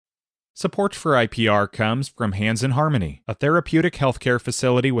Support for IPR comes from Hands in Harmony, a therapeutic healthcare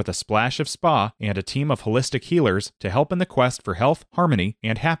facility with a splash of spa and a team of holistic healers to help in the quest for health, harmony,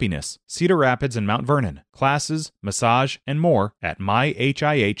 and happiness. Cedar Rapids and Mount Vernon. Classes, massage, and more at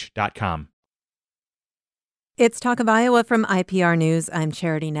myhih.com. It's Talk of Iowa from IPR News. I'm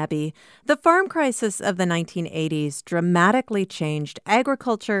Charity Nebbe. The farm crisis of the 1980s dramatically changed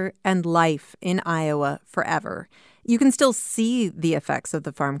agriculture and life in Iowa forever. You can still see the effects of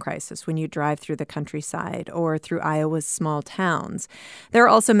the farm crisis when you drive through the countryside or through Iowa's small towns. There are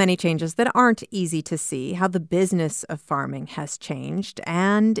also many changes that aren't easy to see, how the business of farming has changed,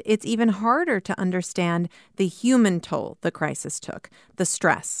 and it's even harder to understand the human toll the crisis took, the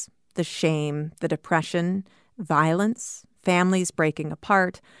stress, the shame, the depression, violence, families breaking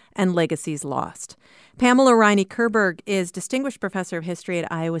apart, and legacies lost. Pamela Riney Kerberg is Distinguished Professor of History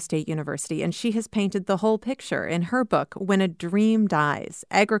at Iowa State University, and she has painted the whole picture in her book, When a Dream Dies,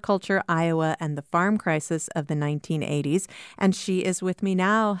 Agriculture, Iowa, and the Farm Crisis of the 1980s. And she is with me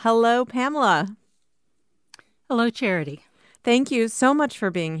now. Hello, Pamela. Hello, Charity. Thank you so much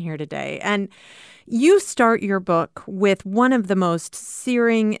for being here today. And you start your book with one of the most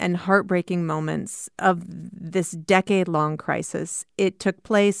searing and heartbreaking moments of this decade-long crisis. It took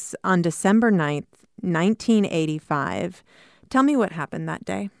place on December 9th, 1985. Tell me what happened that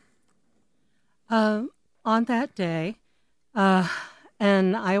day. On that day,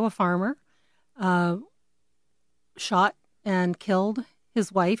 an Iowa farmer shot and killed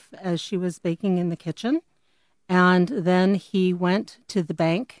his wife as she was baking in the kitchen. And then he went to the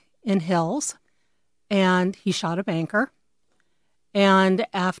bank in Hills and he shot a banker. And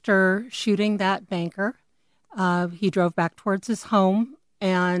after shooting that banker, he drove back towards his home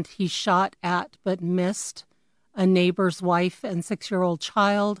and he shot at but missed a neighbor's wife and 6-year-old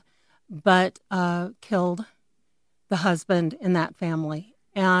child, but killed the husband in that family.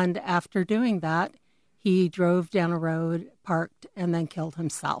 And after doing that, he drove down a road, parked, and then killed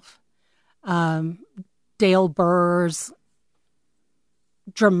himself. Dale Burr's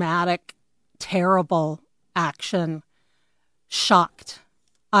dramatic, terrible action shocked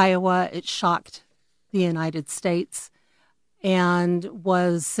Iowa. It shocked the United States and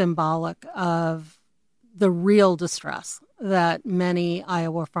was symbolic of the real distress that many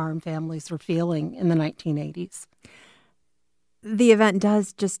Iowa farm families were feeling in the 1980s. The event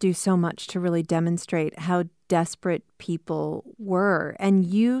does just do so much to really demonstrate how desperate people were. And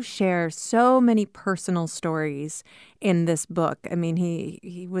you share so many personal stories in this book. I mean,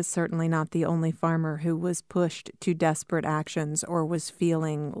 he was certainly not the only farmer who was pushed to desperate actions or was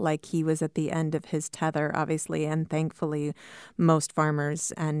feeling like he was at the end of his tether, obviously. And thankfully, most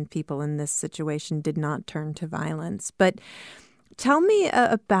farmers and people in this situation did not turn to violence. But tell me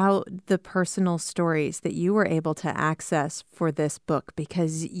about the personal stories that you were able to access for this book,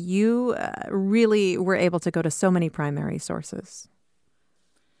 because you really were able to go to so many primary sources.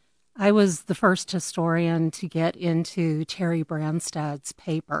 I was the first historian to get into Terry Branstad's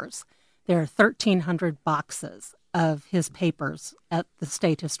papers. There are 1,300 boxes of his papers at the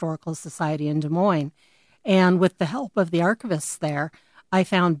State Historical Society in Des Moines. And with the help of the archivists there, I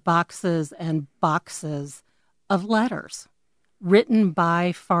found boxes and boxes of letters written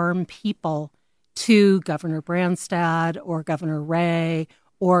by farm people to Governor Branstad or Governor Ray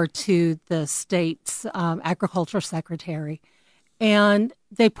or to the state's agriculture secretary. And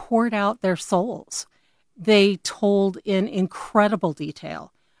they poured out their souls. They told in incredible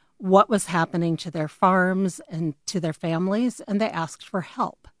detail what was happening to their farms and to their families, and they asked for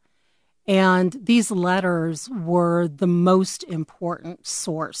help. And these letters were the most important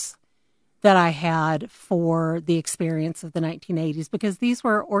source that I had for the experience of the 1980s, because these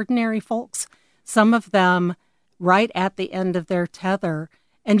were ordinary folks, some of them right at the end of their tether.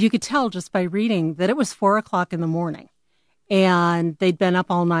 And you could tell just by reading that it was 4 o'clock in the morning and they'd been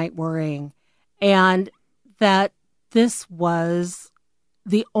up all night worrying, and that this was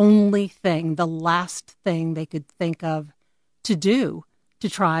the only thing, the last thing they could think of to do to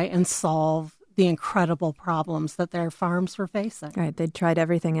try and solve the incredible problems that their farms were facing. Right, they'd tried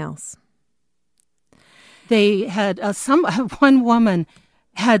everything else. They had one woman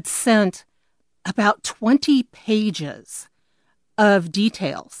had sent about 20 pages of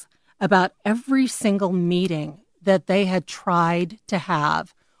details about every single meeting that they had tried to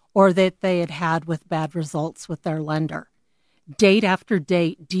have or that they had had with bad results with their lender. Date after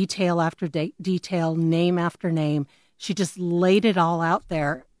date, detail after detail, name after name. She just laid it all out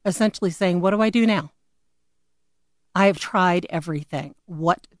there, essentially saying, what do I do now? I have tried everything.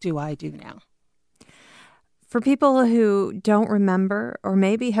 What do I do now? For people who don't remember or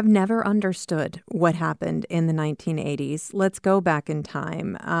maybe have never understood what happened in the 1980s, let's go back in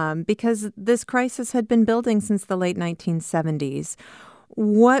time because this crisis had been building since the late 1970s.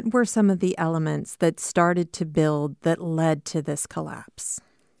 What were some of the elements that started to build that led to this collapse?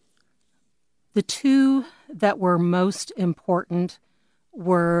 The two that were most important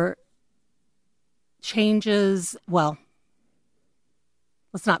were changes, well,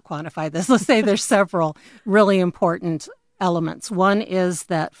 let's not quantify this. Let's say there's several really important elements. One is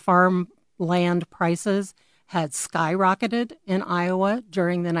that farmland prices had skyrocketed in Iowa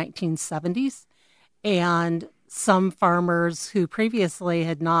during the 1970s, and some farmers who previously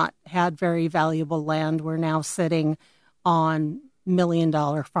had not had very valuable land were now sitting on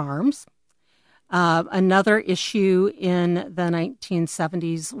million-dollar farms. Another issue in the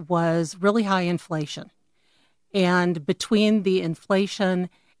 1970s was really high inflation. And between the inflation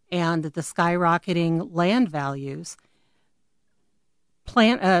and the skyrocketing land values,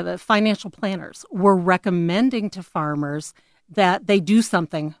 financial planners were recommending to farmers that they do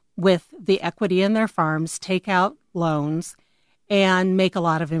something with the equity in their farms, take out loans, and make a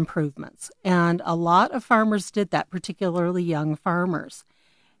lot of improvements. And a lot of farmers did that, particularly young farmers.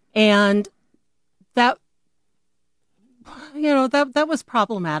 And that was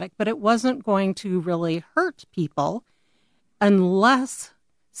problematic, but it wasn't going to really hurt people unless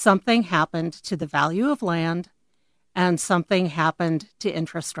something happened to the value of land and something happened to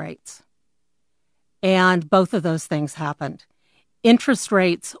interest rates. And both of those things happened. Interest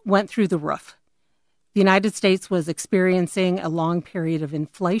rates went through the roof. The United States was experiencing a long period of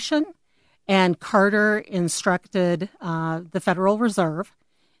inflation, and Carter instructed the Federal Reserve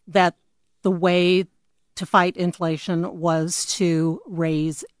that the way to fight inflation was to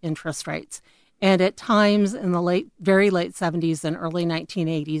raise interest rates. And at times in the very late 70s and early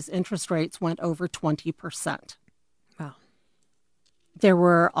 1980s, interest rates went over 20%. Wow. There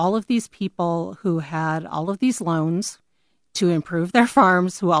were all of these people who had all of these loans to improve their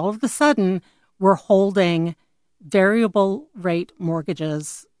farms, who all of a sudden were holding variable rate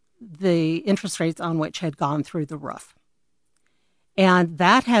mortgages, the interest rates on which had gone through the roof. And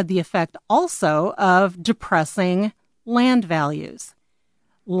that had the effect also of depressing land values.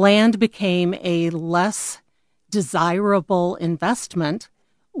 Land became a less desirable investment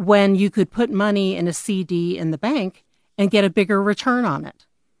when you could put money in a CD in the bank and get a bigger return on it.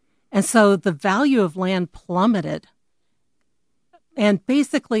 And so the value of land plummeted. And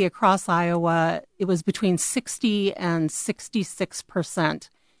basically across Iowa, it was between 60 and 66%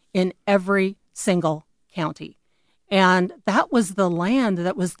 in every single county. And that was the land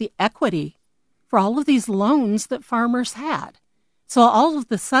that was the equity for all of these loans that farmers had. So all of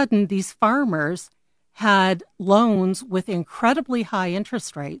a sudden, these farmers had loans with incredibly high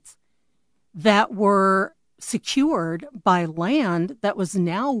interest rates that were secured by land that was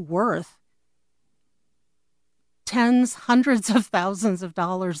now worth tens, hundreds of thousands of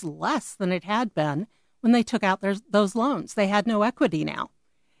dollars less than it had been when they took out those loans. They had no equity now.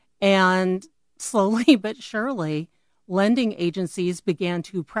 And slowly but surely, lending agencies began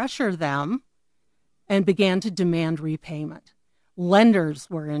to pressure them and began to demand repayment. Lenders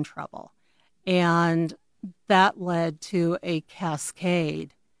were in trouble. And that led to a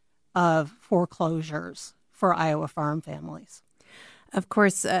cascade of foreclosures for Iowa farm families. Of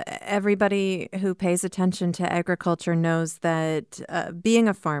course, everybody who pays attention to agriculture knows that being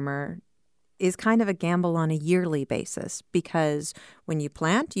a farmer is kind of a gamble on a yearly basis, because when you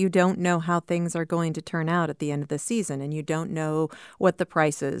plant, you don't know how things are going to turn out at the end of the season, and you don't know what the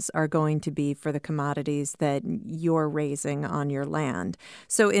prices are going to be for the commodities that you're raising on your land.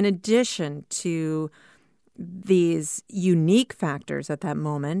 So in addition to these unique factors at that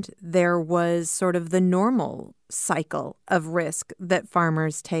moment, there was sort of the normal cycle of risk that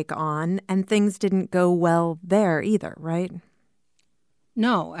farmers take on, and things didn't go well there either, right?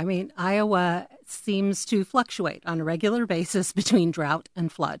 No, I mean, Iowa seems to fluctuate on a regular basis between drought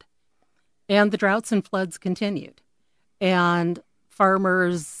and flood. And the droughts and floods continued. And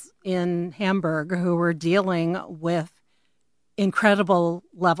farmers in Hamburg who were dealing with incredible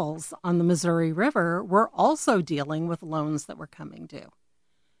levels on the Missouri River were also dealing with loans that were coming due.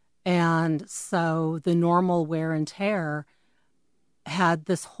 And so the normal wear and tear had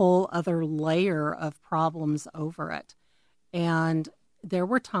this whole other layer of problems over it. And there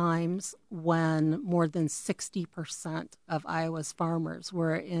were times when more than 60% of Iowa's farmers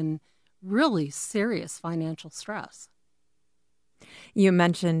were in really serious financial stress. You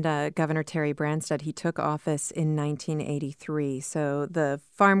mentioned Governor Terry Branstad. He took office in 1983. So the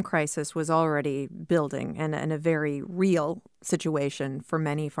farm crisis was already building and a very real situation for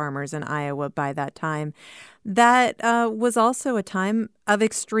many farmers in Iowa by that time. That was also a time of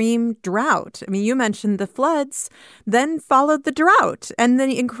extreme drought. I mean, you mentioned the floods, then followed the drought and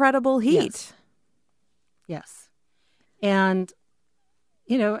the incredible heat. Yes. And,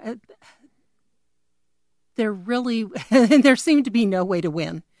 there seemed to be no way to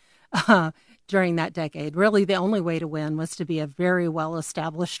win during that decade. Really, the only way to win was to be a very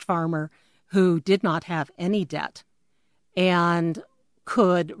well-established farmer who did not have any debt and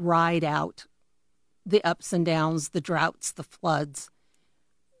could ride out the ups and downs, the droughts, the floods,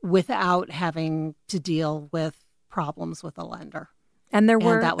 without having to deal with problems with a lender. And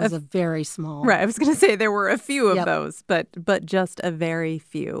that was a very small. Right. I was going to say there were a few of those, but just a very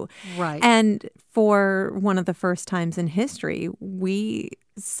few. Right. And for one of the first times in history, we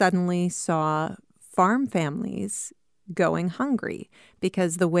suddenly saw farm families going hungry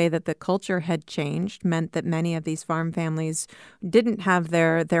because the way that the culture had changed meant that many of these farm families didn't have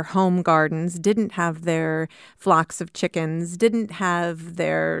their home gardens, didn't have their flocks of chickens, didn't have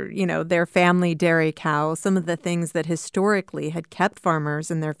their family dairy cow, some of the things that historically had kept farmers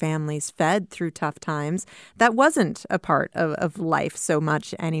and their families fed through tough times. That wasn't a part of life so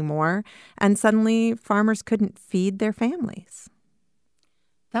much anymore. And suddenly farmers couldn't feed their families.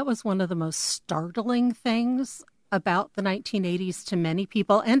 That was one of the most startling things about the 1980s to many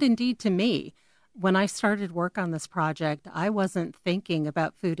people, and indeed to me. When I started work on this project, I wasn't thinking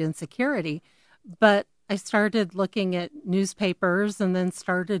about food insecurity, but I started looking at newspapers and then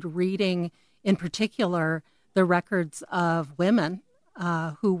started reading, in particular, the records of women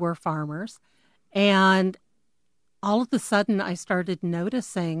who were farmers. And all of a sudden, I started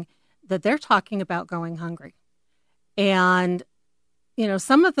noticing that they're talking about going hungry. And,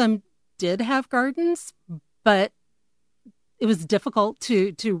 some of them did have gardens, but it was difficult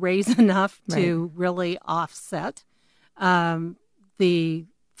to raise enough to really offset the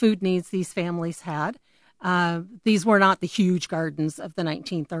food needs these families had. These were not the huge gardens of the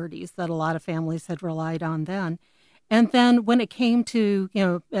 1930s that a lot of families had relied on then. And then when it came to,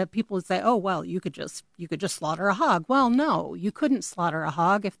 people would say, oh, well, you could just slaughter a hog. Well, no, you couldn't slaughter a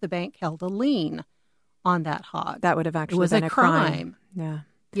hog if the bank held a lien on that hog. That would have actually been a crime. Yeah.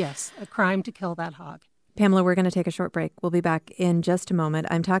 Yes, a crime to kill that hog. Pamela, we're going to take a short break. We'll be back in just a moment.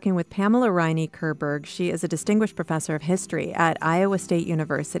 I'm talking with Pamela Riney Kerberg. She is a distinguished professor of history at Iowa State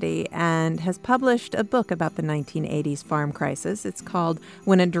University and has published a book about the 1980s farm crisis. It's called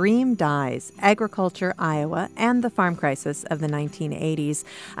When a Dream Dies, Agriculture, Iowa, and the Farm Crisis of the 1980s.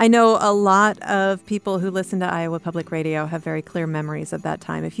 I know a lot of people who listen to Iowa Public Radio have very clear memories of that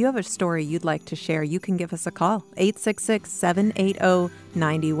time. If you have a story you'd like to share, you can give us a call,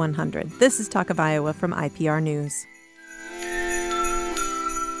 866-780-9100. This is Talk of Iowa from IPR News.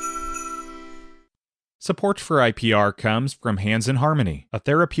 Support for IPR comes from Hands in Harmony, a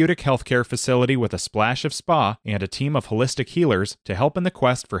therapeutic healthcare facility with a splash of spa and a team of holistic healers to help in the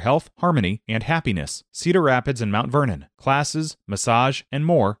quest for health, harmony, and happiness. Cedar Rapids and Mount Vernon. Classes, massage, and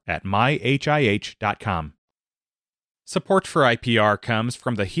more at myhih.com. Support for IPR comes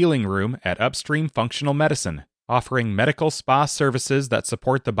from the Healing Room at Upstream Functional Medicine, offering medical spa services that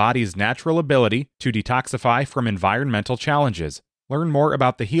support the body's natural ability to detoxify from environmental challenges. Learn more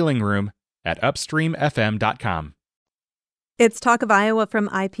about the Healing Room at upstreamfm.com. It's Talk of Iowa from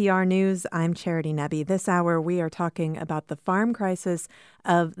IPR News. I'm Charity Nebbe. This hour, we are talking about the farm crisis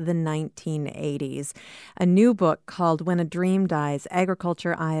of the 1980s. A new book called When a Dream Dies,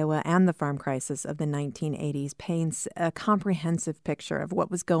 Agriculture, Iowa, and the Farm Crisis of the 1980s paints a comprehensive picture of what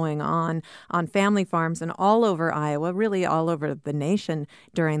was going on family farms and all over Iowa, really all over the nation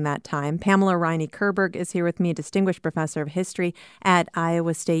during that time. Pamela Riney Kerberg is here with me, distinguished professor of history at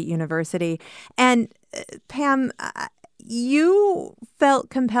Iowa State University. And Pam, you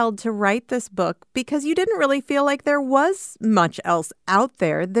felt compelled to write this book because you didn't really feel like there was much else out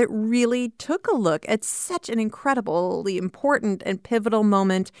there that really took a look at such an incredibly important and pivotal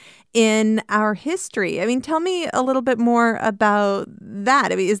moment in our history. I mean, tell me a little bit more about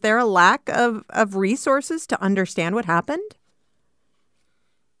that. I mean, is there a lack of resources to understand what happened?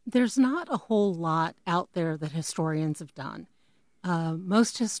 There's not a whole lot out there that historians have done.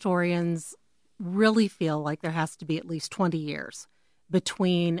 Most historians really feel like there has to be at least 20 years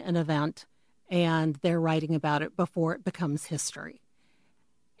between an event and they're writing about it before it becomes history.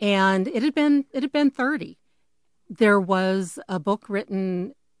 And it had been 30. There was a book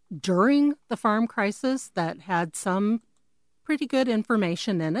written during the farm crisis that had some pretty good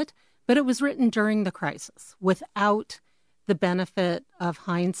information in it, but it was written during the crisis without the benefit of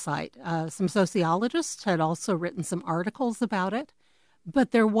hindsight. Some sociologists had also written some articles about it,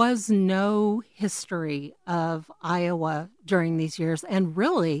 but there was no history of Iowa during these years. And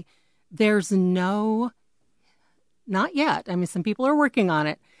really, there's not yet. I mean, some people are working on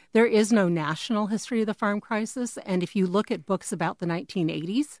it. There is no national history of the farm crisis. And if you look at books about the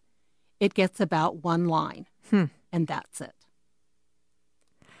 1980s, it gets about one line, and that's it.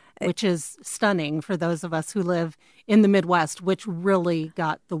 Which is stunning for those of us who live in the Midwest, which really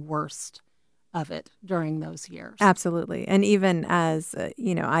got the worst of it during those years. Absolutely. And even as,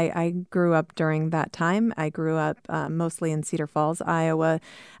 I grew up during that time. I grew up mostly in Cedar Falls, Iowa.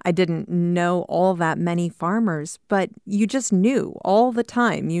 I didn't know all that many farmers, but you just knew all the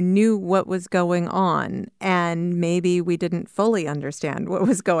time. You knew what was going on. And maybe we didn't fully understand what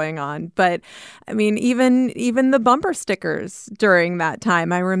was going on. But I mean, even the bumper stickers during that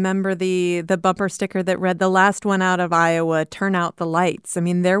time. I remember the bumper sticker that read, "The last one out of Iowa, turn out the lights." I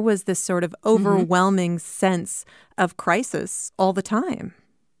mean, there was this sort of overwhelming sense of crisis all the time.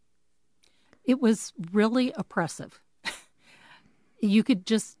 It was really oppressive. I could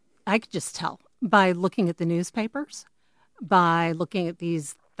just tell by looking at the newspapers, by looking at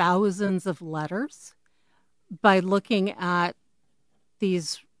these thousands of letters, by looking at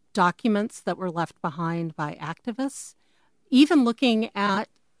these documents that were left behind by activists, even looking at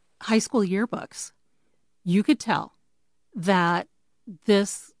high school yearbooks. You could tell that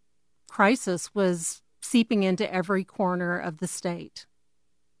this crisis was seeping into every corner of the state.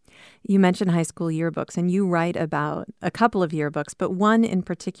 You mentioned high school yearbooks, and you write about a couple of yearbooks, but one in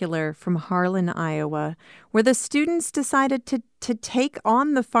particular from Harlan, Iowa, where the students decided to take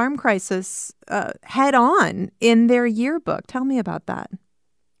on the farm crisis head on in their yearbook. Tell me about that.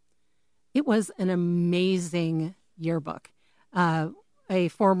 It was an amazing yearbook. A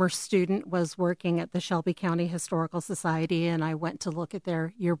former student was working at the Shelby County Historical Society, and I went to look at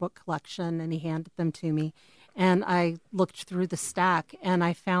their yearbook collection, and he handed them to me. And I looked through the stack, and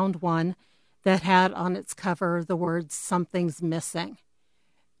I found one that had on its cover the words "something's missing,"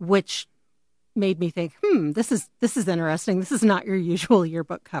 which made me think, this is interesting. This is not your usual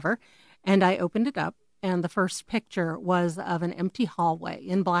yearbook cover. And I opened it up, and the first picture was of an empty hallway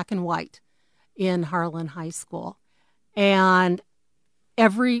in black and white in Harlan High School. And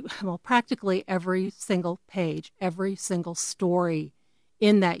practically every single page, every single story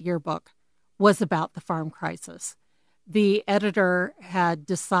in that yearbook was about the farm crisis. The editor had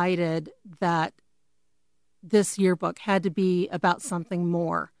decided that this yearbook had to be about something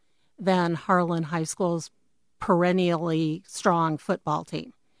more than Harlan High School's perennially strong football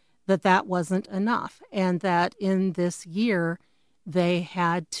team, that wasn't enough, and that in this year they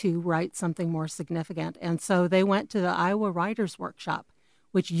had to write something more significant. And so they went to the Iowa Writers Workshop,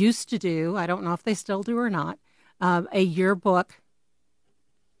 which used to do, I don't know if they still do or not, a yearbook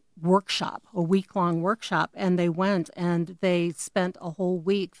workshop, a week-long workshop. And they went and they spent a whole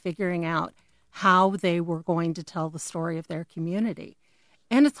week figuring out how they were going to tell the story of their community.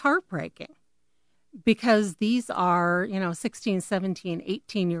 And it's heartbreaking because these are, 16, 17,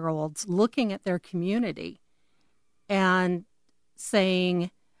 18-year-olds looking at their community and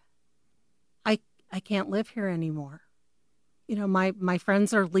saying, I can't live here anymore. My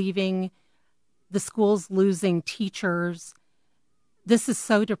friends are leaving, the school's losing teachers. This is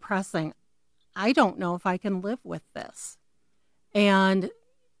so depressing. I don't know if I can live with this. And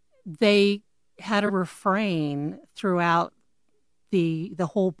they had a refrain throughout the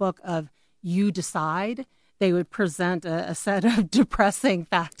whole book of "you decide." They would present a set of depressing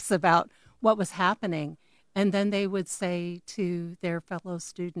facts about what was happening. And then they would say to their fellow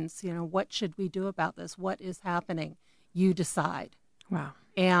students, what should we do about this? What is happening? You decide. Wow.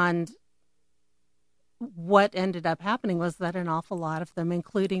 And what ended up happening was that an awful lot of them,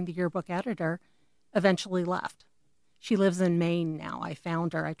 including the yearbook editor, eventually left. She lives in Maine now. I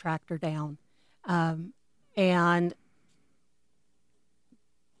found her. I tracked her down. And,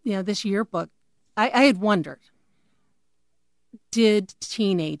 this yearbook, I had wondered, did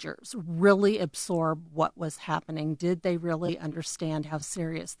teenagers really absorb what was happening? Did they really understand how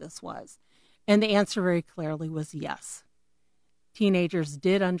serious this was? And the answer very clearly was yes. Teenagers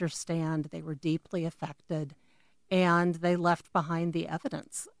did understand. They were deeply affected, and they left behind the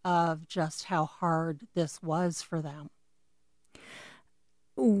evidence of just how hard this was for them.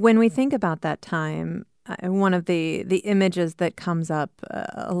 When we think about that time, one of the images that comes up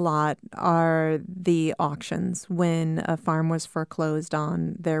a lot are the auctions. When a farm was foreclosed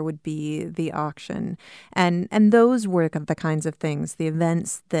on, there would be the auction. And those were the kinds of things, the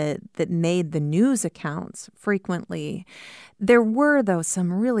events that made the news accounts frequently. There were, though,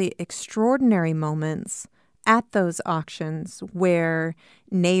 some really extraordinary moments at those auctions where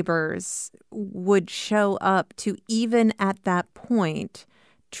neighbors would show up to, even at that point,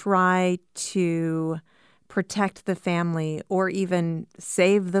 try to protect the family or even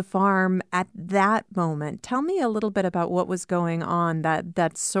save the farm at that moment. Tell me a little bit about what was going on,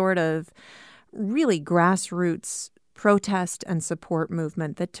 that sort of really grassroots protest and support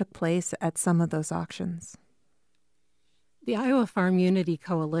movement that took place at some of those auctions. The Iowa Farm Unity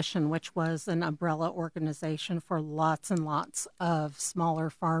Coalition, which was an umbrella organization for lots and lots of smaller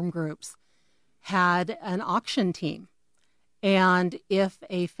farm groups, had an auction team. And if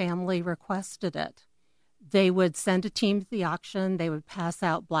a family requested it, they would send a team to the auction. They would pass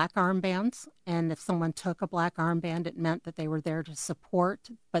out black armbands. And if someone took a black armband, it meant that they were there to support,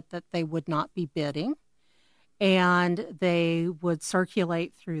 but that they would not be bidding. And they would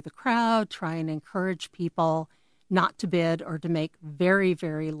circulate through the crowd, try and encourage people not to bid or to make very,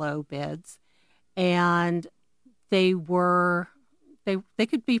 very low bids. And they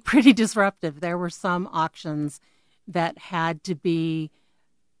could be pretty disruptive. There were some auctions that had to be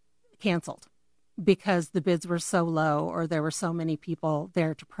canceled because the bids were so low or there were so many people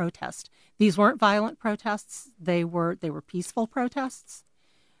there to protest. These weren't violent protests. They were peaceful protests.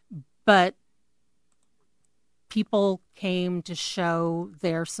 But people came to show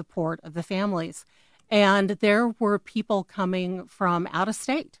their support of the families. And there were people coming from out of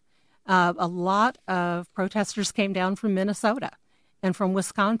state. A lot of protesters came down from Minnesota and from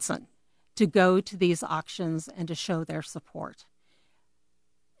Wisconsin to go to these auctions and to show their support.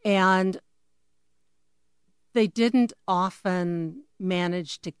 And they didn't often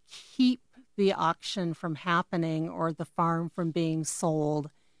manage to keep the auction from happening or the farm from being sold,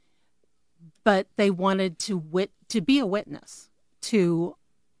 but they wanted to be a witness to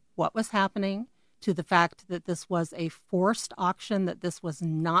what was happening, to the fact that this was a forced auction, that this was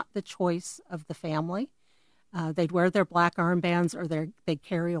not the choice of the family. They'd wear their black armbands or they'd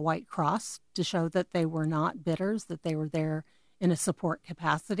carry a white cross to show that they were not bidders, that they were there in a support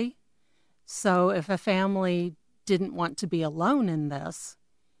capacity. So if a family didn't want to be alone in this,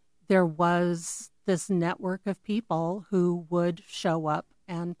 there was this network of people who would show up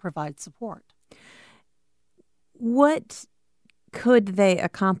and provide support. What could they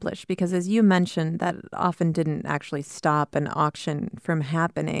accomplish? Because as you mentioned, that often didn't actually stop an auction from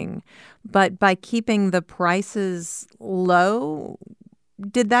happening. But by keeping the prices low,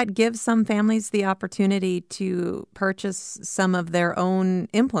 did that give some families the opportunity to purchase some of their own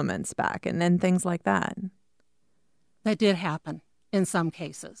implements back and things like that? That did happen in some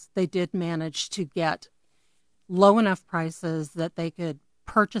cases. They did manage to get low enough prices that they could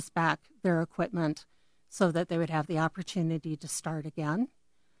purchase back their equipment so that they would have the opportunity to start again.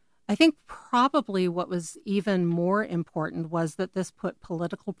 I think probably what was even more important was that this put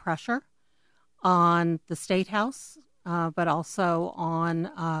political pressure on the State House, but also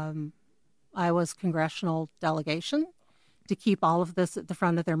on Iowa's congressional delegation to keep all of this at the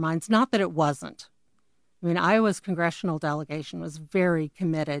front of their minds. Not that it wasn't. I mean, Iowa's congressional delegation was very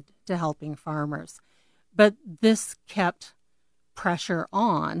committed to helping farmers, but this kept pressure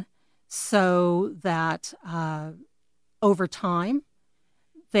on so that over time,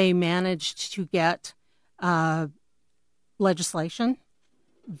 they managed to get legislation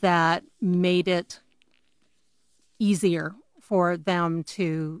that made it easier for them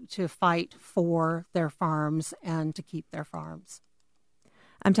to fight for their farms and to keep their farms.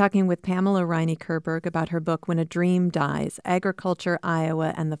 I'm talking with Pamela Riney Kerberg about her book, When a Dream Dies, Agriculture,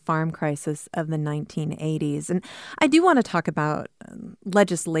 Iowa, and the Farm Crisis of the 1980s. And I do want to talk about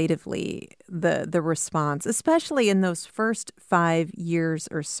legislatively the response, especially in those first 5 years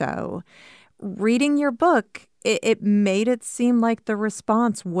or so. Reading your book, it made it seem like the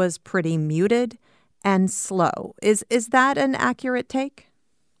response was pretty muted and slow. Is that an accurate take?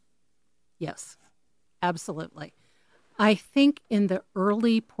 Yes, absolutely. I think in the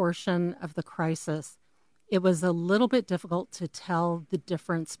early portion of the crisis, it was a little bit difficult to tell the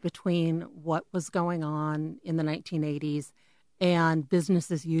difference between what was going on in the 1980s and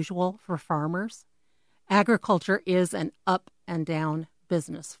business as usual for farmers. Agriculture is an up and down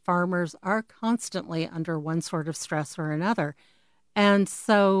business. Farmers are constantly under one sort of stress or another. And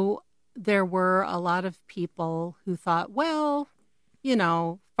so there were a lot of people who thought, well, you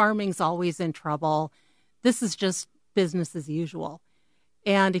know, farming's always in trouble. This is just business as usual.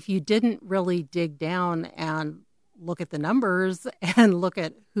 And if you didn't really dig down and look at the numbers and look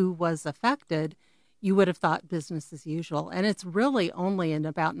at who was affected, you would have thought business as usual. And it's really only in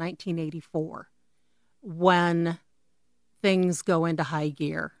about 1984 when things go into high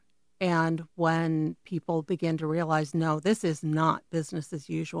gear and when people begin to realize, no, this is not business as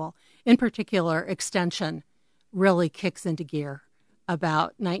usual. In particular, Extension really kicks into gear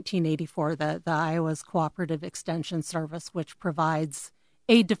about 1984, the Iowa's Cooperative Extension Service, which provides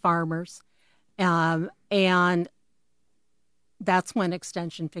aid to farmers. And that's when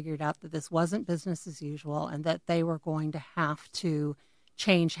Extension figured out that this wasn't business as usual and that they were going to have to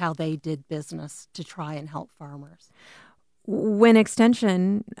change how they did business to try and help farmers. When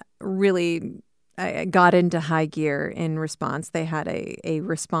Extension really got into high gear in response, they had a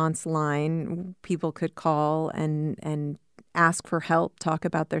response line people could call and ask for help, talk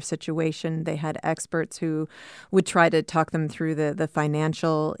about their situation. They had experts who would try to talk them through the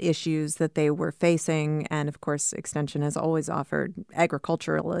financial issues that they were facing. And of course, Extension has always offered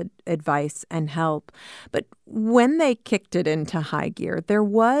agricultural advice and help. But when they kicked it into high gear, there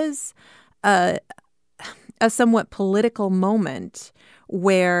was a somewhat political moment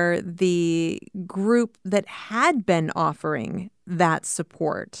where the group that had been offering that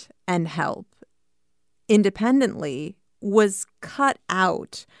support and help independently was cut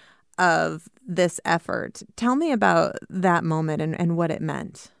out of this effort. Tell me about that moment and what it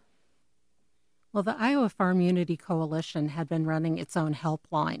meant. Well, the Iowa Farm Unity Coalition had been running its own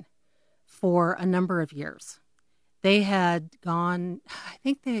helpline for a number of years. They had gotten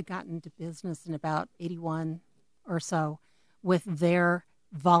into business in about 81 or so with their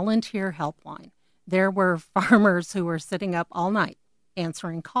volunteer helpline. There were farmers who were sitting up all night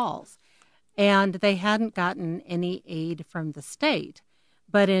answering calls, and they hadn't gotten any aid from the state.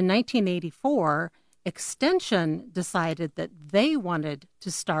 But in 1984, Extension decided that they wanted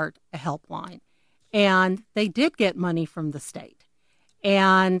to start a helpline, and they did get money from the state.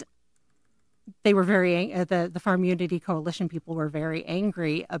 And they were the Farm Unity Coalition people were very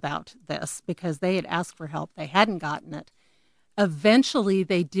angry about this because they had asked for help. They hadn't gotten it. Eventually,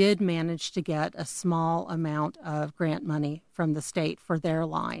 they did manage to get a small amount of grant money from the state for their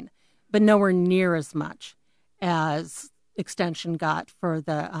line, but nowhere near as much as Extension got for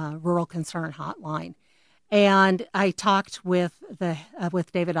the Rural Concern Hotline. And I talked with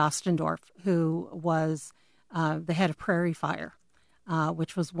David Ostendorf, who was the head of Prairie Fire,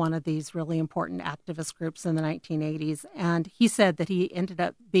 which was one of these really important activist groups in the 1980s. And he said that he ended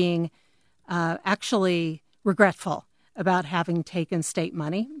up being actually regretful about having taken state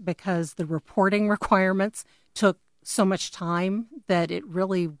money because the reporting requirements took so much time that it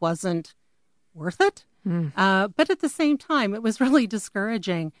really wasn't worth it. But at the same time, it was really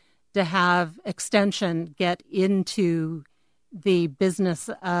discouraging to have Extension get into the business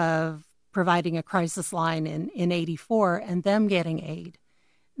of providing a crisis line in 84 and them getting aid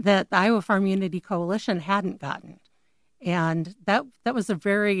that the Iowa Farm Unity Coalition hadn't gotten. And that was a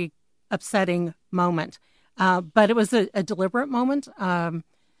very upsetting moment. But it was a deliberate moment. The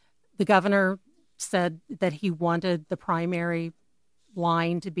governor said that he wanted the primary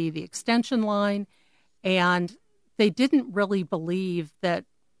line to be the Extension line, and they didn't really believe that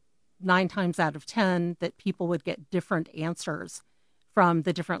 9 times out of 10 that people would get different answers from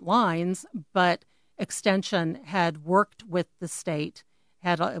the different lines, but Extension had worked with the state,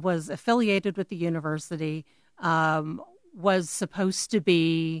 was affiliated with the university, was supposed to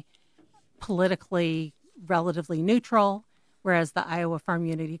be politically relatively neutral, whereas the Iowa Farm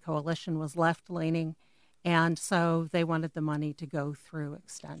Unity Coalition was left-leaning, and so they wanted the money to go through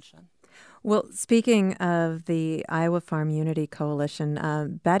Extension. Well, speaking of the Iowa Farm Unity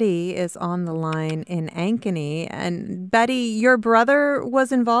Coalition, Betty is on the line in Ankeny. And Betty, your brother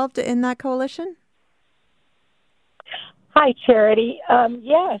was involved in that coalition? Hi, Charity.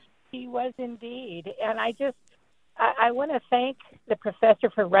 Yes, he was indeed. And I want to thank the professor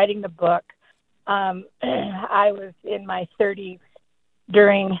for writing the book. I was in my 30s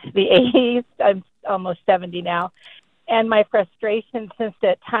during the 80s. I'm almost 70 now. And my frustration since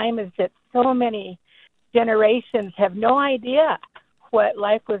that time is that so many generations have no idea what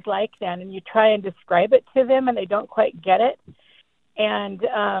life was like then. And you try and describe it to them and they don't quite get it. And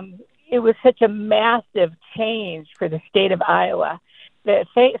it was such a massive change for the state of Iowa.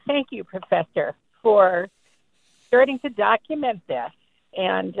 Thank you, Professor, for starting to document this.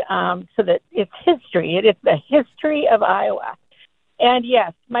 And so that it's history. It is the history of Iowa. And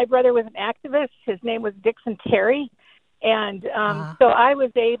yes, my brother was an activist. His name was Dixon Terry. And so I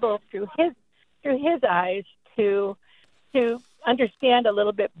was able, through his eyes, to understand a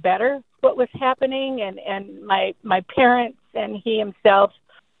little bit better what was happening. And my parents and he himself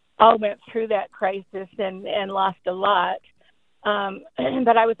all went through that crisis and lost a lot.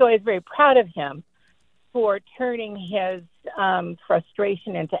 But I was always very proud of him for turning his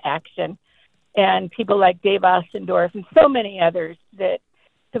frustration into action. And people like Dave Ostendorf and so many others that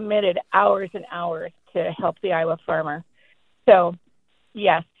committed hours and hours to help the Iowa farmer. So,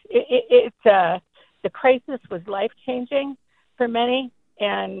 yes, it's the crisis was life-changing for many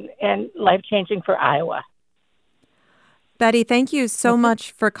and life-changing for Iowa. Betty, thank you so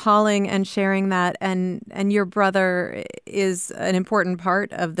much for calling and sharing that. And your brother is an important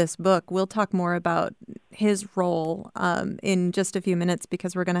part of this book. We'll talk more about his role in just a few minutes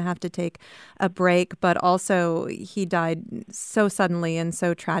because we're going to have to take a break. But also, he died so suddenly and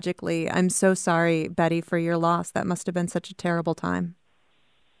so tragically. I'm so sorry, Betty, for your loss. That must have been such a terrible time.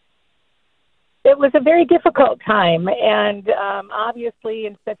 It was a very difficult time. And obviously,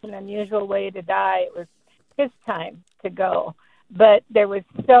 in such an unusual way to die, it was his time to go, but there was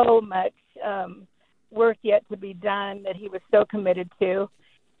so much work yet to be done that he was so committed to.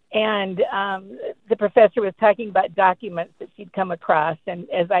 And the professor was talking about documents that she'd come across, and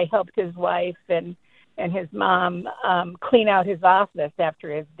as I helped his wife and his mom clean out his office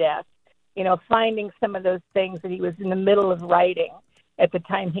after his death, finding some of those things that he was in the middle of writing at the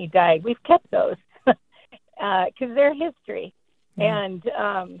time he died. We've kept those because they're history. And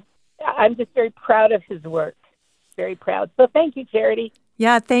I'm just very proud of his work. Very proud. So thank you, Charity.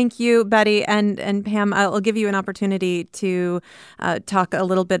 Yeah, thank you, Betty. And Pam, I'll give you an opportunity to talk a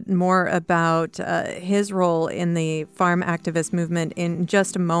little bit more about his role in the farm activist movement in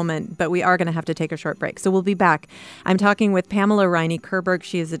just a moment, but we are going to have to take a short break. So we'll be back. I'm talking with Pamela Riney Kerberg.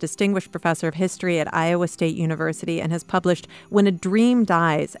 She is a distinguished professor of history at Iowa State University and has published When a Dream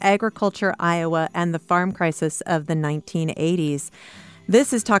Dies, Agriculture, Iowa, and the Farm Crisis of the 1980s.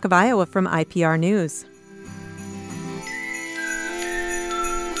 This is Talk of Iowa from IPR News.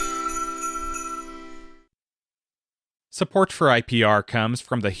 Support for IPR comes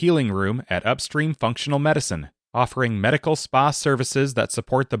from the Healing Room at Upstream Functional Medicine, offering medical spa services that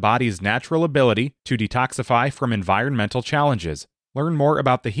support the body's natural ability to detoxify from environmental challenges. Learn more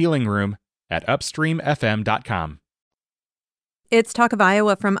about the Healing Room at upstreamfm.com. It's Talk of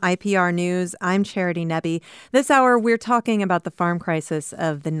Iowa from IPR News. I'm Charity Nebbe. This hour, we're talking about the farm crisis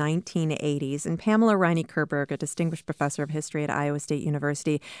of the 1980s. And Pamela Riney Kerberg, a distinguished professor of history at Iowa State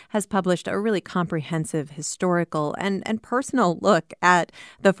University, has published a really comprehensive historical and personal look at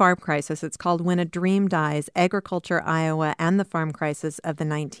the farm crisis. It's called When a Dream Dies, Agriculture, Iowa, and the Farm Crisis of the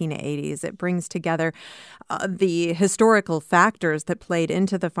 1980s. It brings together the historical factors that played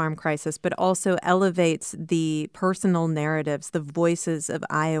into the farm crisis, but also elevates the personal narratives, the voices of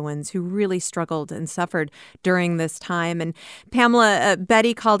Iowans who really struggled and suffered during this time. And Pamela,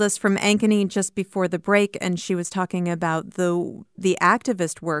 Betty called us from Ankeny just before the break, and she was talking about the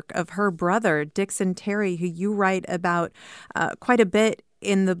activist work of her brother, Dixon Terry, who you write about quite a bit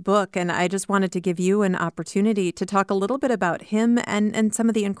in the book. And I just wanted to give you an opportunity to talk a little bit about him and some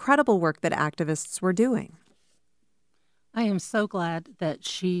of the incredible work that activists were doing. I am so glad that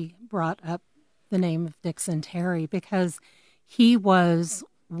she brought up the name of Dixon Terry because he was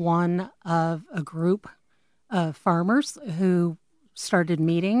one of a group of farmers who started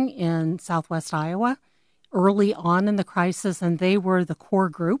meeting in southwest Iowa early on in the crisis, and they were the core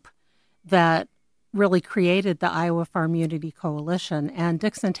group that really created the Iowa Farm Unity Coalition. And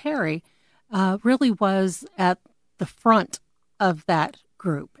Dixon Terry really was at the front of that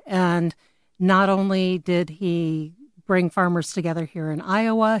group. And not only did he bring farmers together here in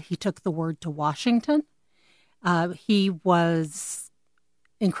Iowa, he took the word to Washington. He was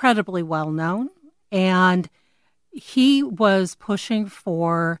incredibly well known, and he was pushing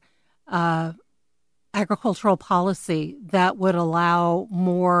for agricultural policy that would allow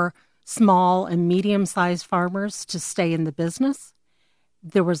more small and medium-sized farmers to stay in the business.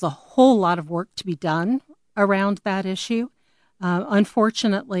 There was a whole lot of work to be done around that issue.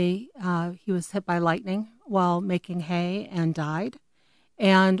 Unfortunately, he was hit by lightning while making hay and died.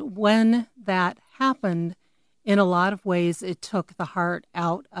 And when that happened, in a lot of ways, it took the heart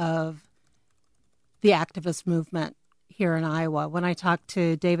out of the activist movement here in Iowa. When I talked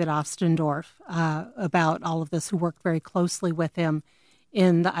to David Ostendorf about all of this, who worked very closely with him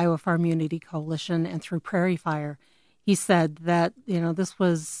in the Iowa Farm Unity Coalition and through Prairie Fire, he said that, this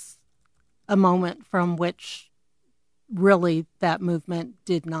was a moment from which really that movement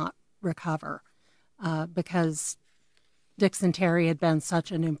did not recover because Dixon Terry had been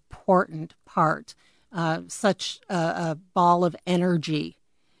such an important part, such a ball of energy,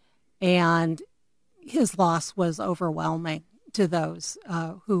 and his loss was overwhelming to those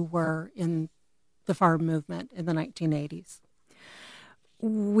who were in the farm movement in the 1980s.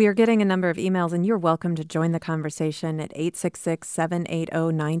 We're getting a number of emails, and you're welcome to join the conversation at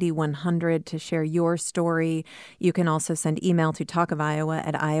 866-780-9100 to share your story. You can also send email to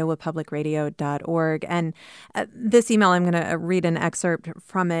talkofiowa@iowapublicradio.org. And this email, I'm going to read an excerpt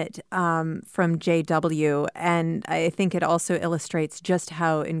from it from JW, and I think it also illustrates just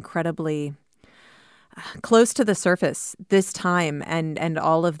how incredibly close to the surface this time, and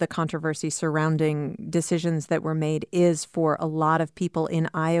all of the controversy surrounding decisions that were made is for a lot of people in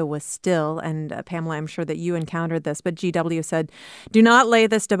Iowa still. And Pamela, I'm sure that you encountered this, but GW said, do not lay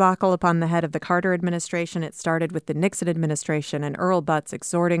this debacle upon the head of the Carter administration. It started with the Nixon administration and Earl Butz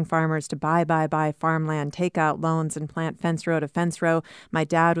exhorting farmers to buy farmland, take out loans, and plant fence row to fence row. My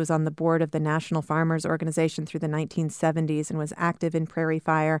dad was on the board of the National Farmers Organization through the 1970s and was active in Prairie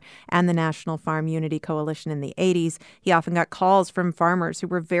Fire and the National Farm Unity Coalition in the 80s. He often got calls from farmers who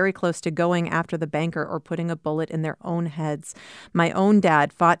were very close to going after the banker or putting a bullet in their own heads. My own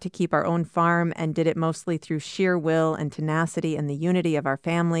dad fought to keep our own farm and did it mostly through sheer will and tenacity and the unity of our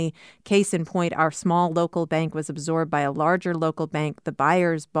family. Case in point, our small local bank was absorbed by a larger local bank. The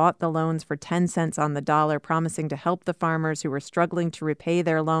buyers bought the loans for 10 cents on the dollar, promising to help the farmers who were struggling to repay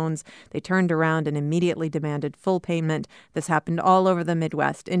their loans. They turned around and immediately demanded full payment. This happened all over the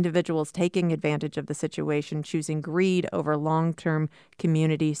Midwest. Individuals taking advantage of the situation, choosing greed over long-term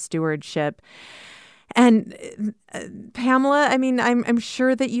community stewardship. And Pamela, I mean, I'm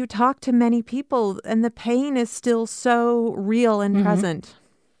sure that you talk to many people, and the pain is still so real and present.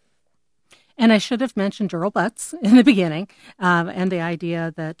 And I should have mentioned Earl Butz in the beginning, and the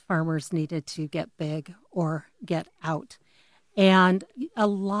idea that farmers needed to get big or get out. And a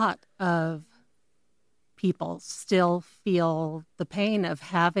lot of people still feel the pain of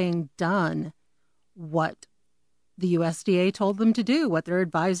having done what the USDA told them to do, what their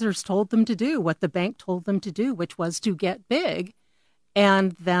advisors told them to do, what the bank told them to do, which was to get big,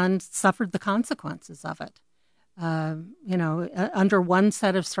 and then suffered the consequences of it. Under one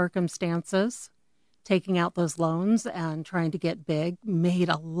set of circumstances, taking out those loans and trying to get big made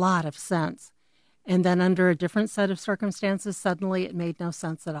a lot of sense. And then under a different set of circumstances, suddenly it made no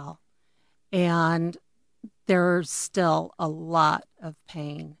sense at all. And there's still a lot of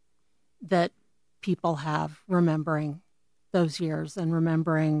pain that people have remembering those years and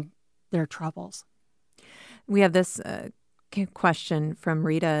remembering their troubles. We have this question from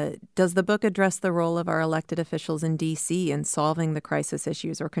Rita. Does the book address the role of our elected officials in D.C. in solving the crisis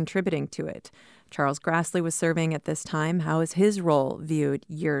issues or contributing to it? Charles Grassley was serving at this time. How is his role viewed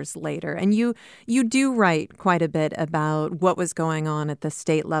years later? And you do write quite a bit about what was going on at the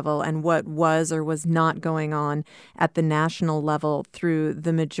state level and what was or was not going on at the national level through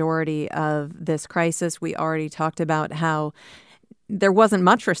the majority of this crisis. We already talked about how there wasn't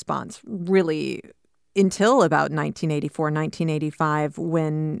much response, really, until about 1984, 1985,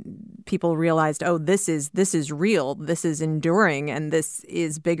 when people realized, oh, this is real, this is enduring, and this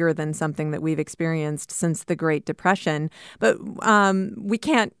is bigger than something that we've experienced since the Great Depression. But we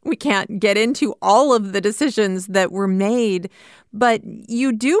can't get into all of the decisions that were made. But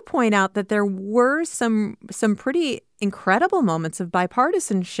you do point out that there were some pretty incredible moments of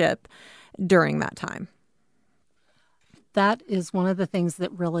bipartisanship during that time. That is one of the things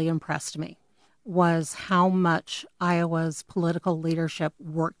that really impressed me, was how much Iowa's political leadership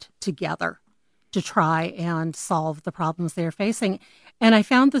worked together to try and solve the problems they're facing. And I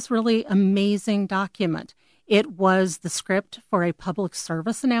found this really amazing document. It was the script for a public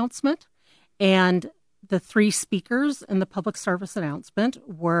service announcement, and the three speakers in the public service announcement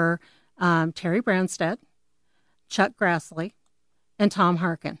were Terry Branstad, Chuck Grassley, and Tom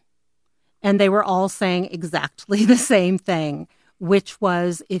Harkin. And they were all saying exactly the same thing, which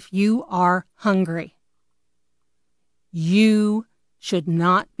was, if you are hungry, you should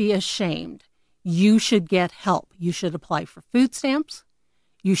not be ashamed. You should get help. You should apply for food stamps.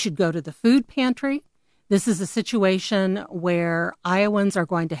 You should go to the food pantry. This is a situation where Iowans are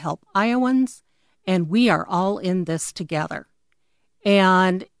going to help Iowans, and we are all in this together.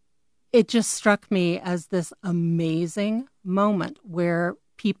 And it just struck me as this amazing moment where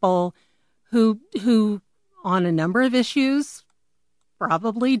people who on a number of issues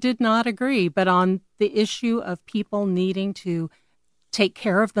probably did not agree, but on the issue of people needing to take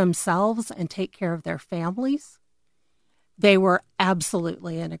care of themselves and take care of their families, they were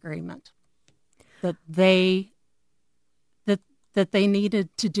absolutely in agreement that they needed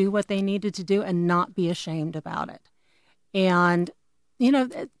to do what they needed to do and not be ashamed about it. And,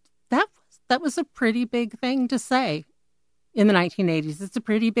 that was a pretty big thing to say in the 1980s. It's a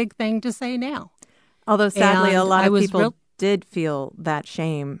pretty big thing to say now. Although sadly, a lot of people did feel that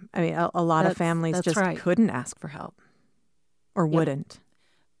shame. I mean, a lot of families just couldn't ask for help or wouldn't.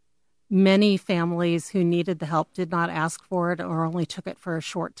 Many families who needed the help did not ask for it or only took it for a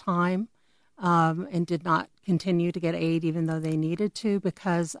short time and did not continue to get aid even though they needed to,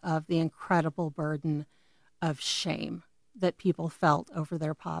 because of the incredible burden of shame that people felt over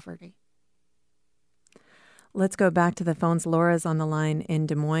their poverty. Let's go back to the phones. Laura's on the line in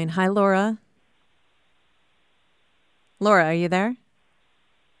Des Moines. Hi, Laura. Laura, are you there?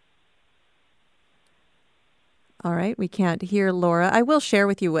 All right, we can't hear Laura. I will share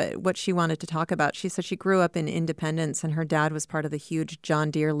with you what she wanted to talk about. She said she grew up in Independence, and her dad was part of the huge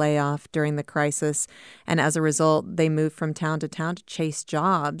John Deere layoff during the crisis. And as a result, they moved from town to chase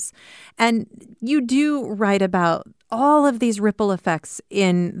jobs. And you do write about all of these ripple effects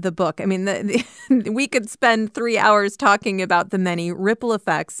in the book. I mean, we could spend 3 hours talking about the many ripple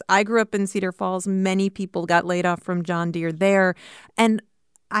effects. I grew up in Cedar Falls. Many people got laid off from John Deere there. And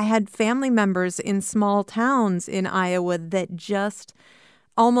I had family members in small towns in Iowa that just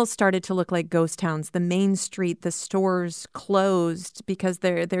almost started to look like ghost towns. The main street, the stores closed because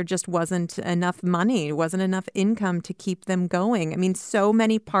there just wasn't enough money, wasn't enough income to keep them going. I mean, so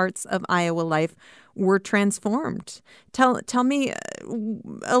many parts of Iowa life were transformed. Tell me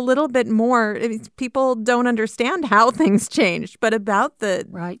a little bit more. I mean, people don't understand how things changed, but about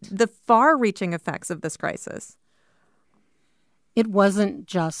the far-reaching effects of this crisis. It wasn't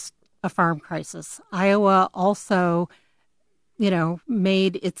just a farm crisis. Iowa also,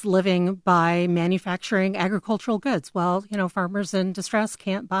 made its living by manufacturing agricultural goods. Well, farmers in distress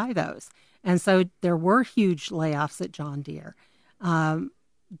can't buy those. And so there were huge layoffs at John Deere.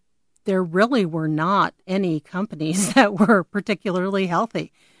 There really were not any companies that were particularly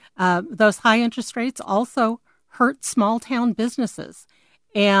healthy. Those high interest rates also hurt small town businesses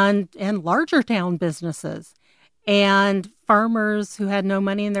and larger town businesses. And farmers who had no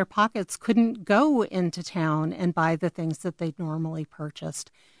money in their pockets couldn't go into town and buy the things that they'd normally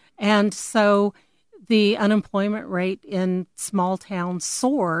purchased. And so the unemployment rate in small towns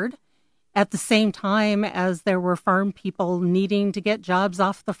soared at the same time as there were farm people needing to get jobs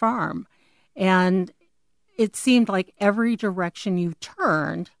off the farm. And it seemed like every direction you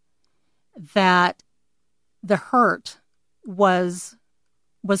turned, that the hurt was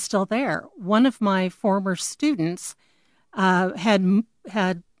still there. One of my former students had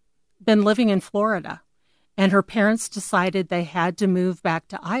been living in Florida, and her parents decided they had to move back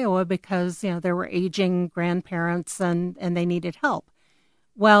to Iowa because there were aging grandparents and they needed help.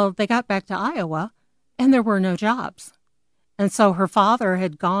 Well, they got back to Iowa, and there were no jobs, and so her father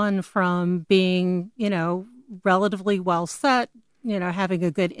had gone from being relatively well set, having a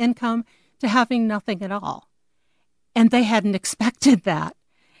good income, to having nothing at all, and they hadn't expected that.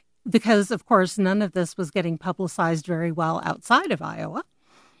 Because, of course, none of this was getting publicized very well outside of Iowa.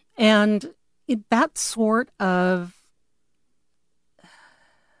 And that sort of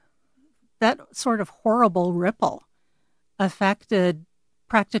horrible ripple affected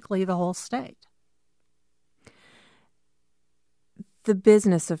practically the whole state. The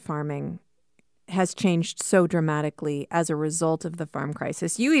business of farming has changed so dramatically as a result of the farm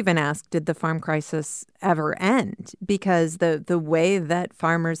crisis. You even asked, did the farm crisis ever end? Because the way that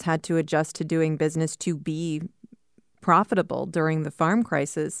farmers had to adjust to doing business to be profitable during the farm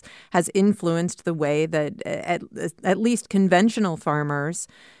crisis has influenced the way that at least conventional farmers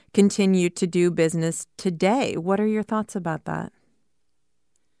continue to do business today. What are your thoughts about that?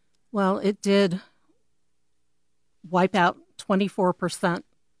 Well, it did wipe out 24%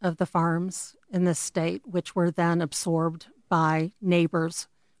 of the farms in this state, which were then absorbed by neighbors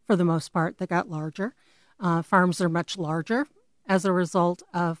for the most part that got larger. Farms are much larger as a result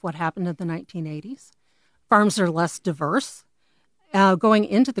of what happened in the 1980s. Farms are less diverse. Going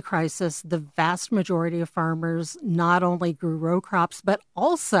into the crisis, the vast majority of farmers not only grew row crops, but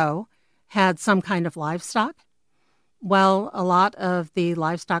also had some kind of livestock. Well, a lot of the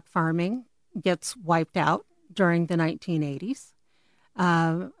livestock farming gets wiped out during the 1980s.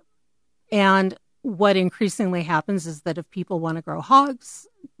 And what increasingly happens is that if people want to grow hogs,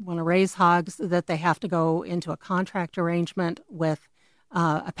 want to raise hogs, that they have to go into a contract arrangement with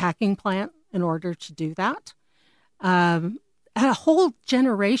a packing plant in order to do that. A whole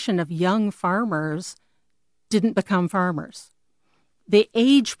generation of young farmers didn't become farmers. The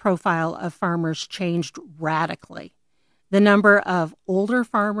age profile of farmers changed radically. The number of older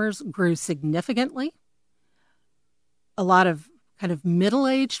farmers grew significantly. A lot of kind of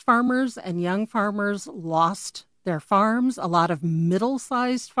middle-aged farmers and young farmers lost their farms. A lot of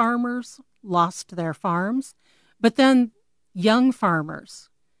middle-sized farmers lost their farms. But then young farmers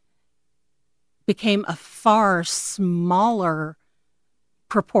became a far smaller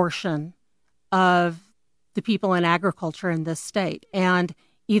proportion of the people in agriculture in this state. And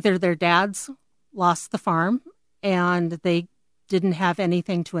either their dads lost the farm and they didn't have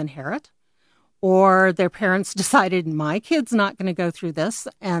anything to inherit, or their parents decided, my kid's not going to go through this,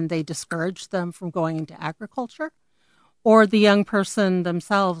 and they discouraged them from going into agriculture. Or the young person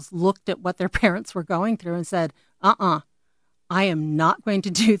themselves looked at what their parents were going through and said, I am not going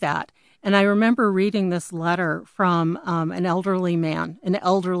to do that. And I remember reading this letter from an elderly man, an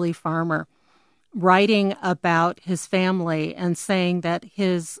elderly farmer, writing about his family and saying that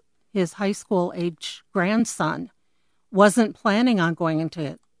his high school age grandson wasn't planning on going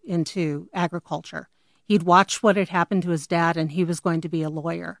into agriculture. He'd watched what had happened to his dad, and he was going to be a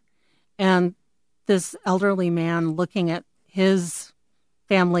lawyer. And this elderly man, looking at his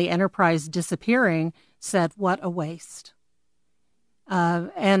family enterprise disappearing, said, "What a waste."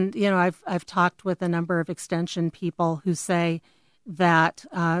 And I've talked with a number of extension people who say that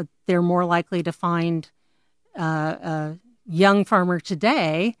they're more likely to find a young farmer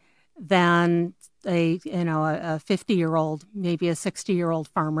today than a 50-year-old, maybe a 60-year-old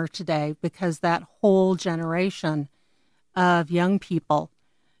farmer today, because that whole generation of young people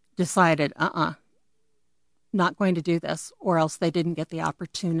decided, not going to do this, or else they didn't get the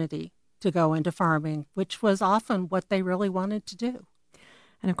opportunity to go into farming, which was often what they really wanted to do.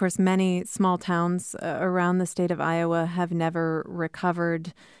 And of course, many small towns around the state of Iowa have never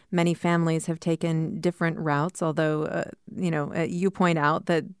recovered. Many families have taken different routes, although, you point out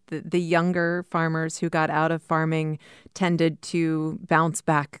that the younger farmers who got out of farming tended to bounce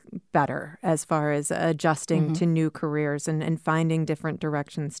back better as far as adjusting to new careers and finding different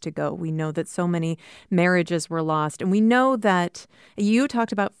directions to go. We know that so many marriages were lost. And we know that you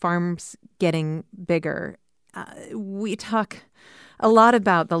talked about farms getting bigger. We talk a lot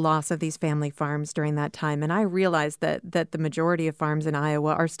about the loss of these family farms during that time. And I realize that the majority of farms in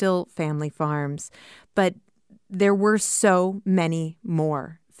Iowa are still family farms. But there were so many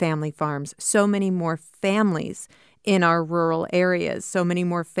more family farms, so many more families in our rural areas, so many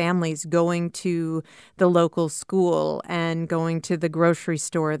more families going to the local school and going to the grocery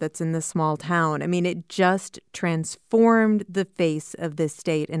store that's in the small town. I mean, it just transformed the face of this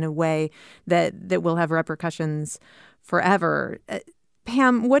state in a way that will have repercussions forever.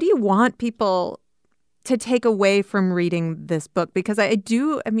 Pam, what do you want people to take away from reading this book? Because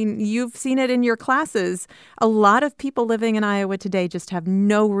you've seen it in your classes. A lot of people living in Iowa today just have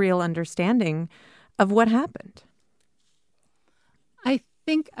no real understanding of what happened. I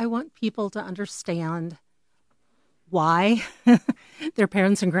think I want people to understand why their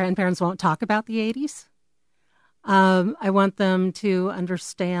parents and grandparents won't talk about the 80s. I want them to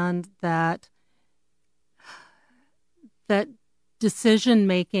understand that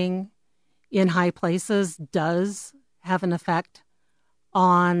decision-making in high places does have an effect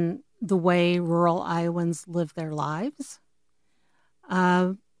on the way rural Iowans live their lives.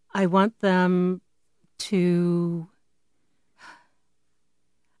 I want them to,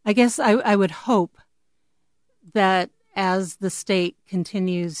 I would hope that as the state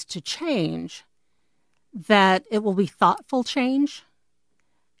continues to change, that it will be thoughtful change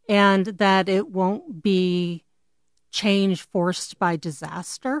and that it won't be change forced by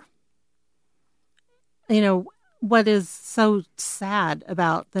disaster. What is so sad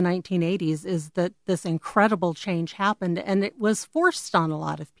about the 1980s is that this incredible change happened and it was forced on a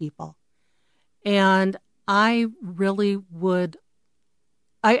lot of people. And I really would,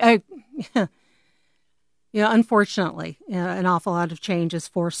 unfortunately, an awful lot of change is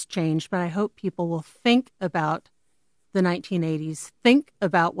forced change, but I hope people will think about the 1980s, think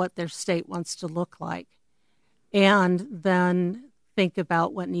about what their state wants to look like, and then think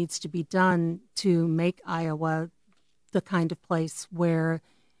about what needs to be done to make Iowa the kind of place where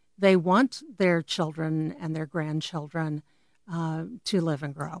they want their children and their grandchildren to live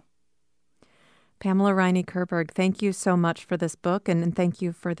and grow. Pamela Riney Kerberg, thank you so much for this book and thank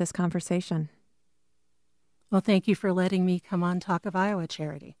you for this conversation. Well, thank you for letting me come on Talk of Iowa,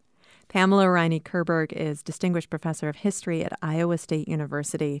 Charity. Pamela Riney Kerberg is Distinguished Professor of History at Iowa State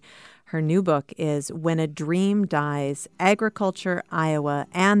University. Her new book is When a Dream Dies, Agriculture, Iowa,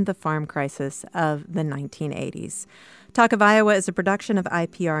 and the Farm Crisis of the 1980s. Talk of Iowa is a production of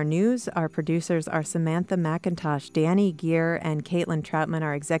IPR News. Our producers are Samantha McIntosh, Danny Gear, and Caitlin Troutman.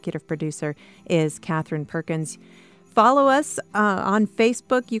 Our executive producer is Catherine Perkins. Follow us on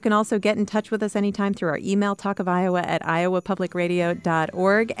Facebook. You can also get in touch with us anytime through our email,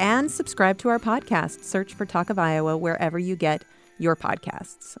 talkofiowa@iowapublicradio.org, and subscribe to our podcast. Search for Talk of Iowa wherever you get your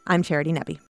podcasts. I'm Charity Nebbe.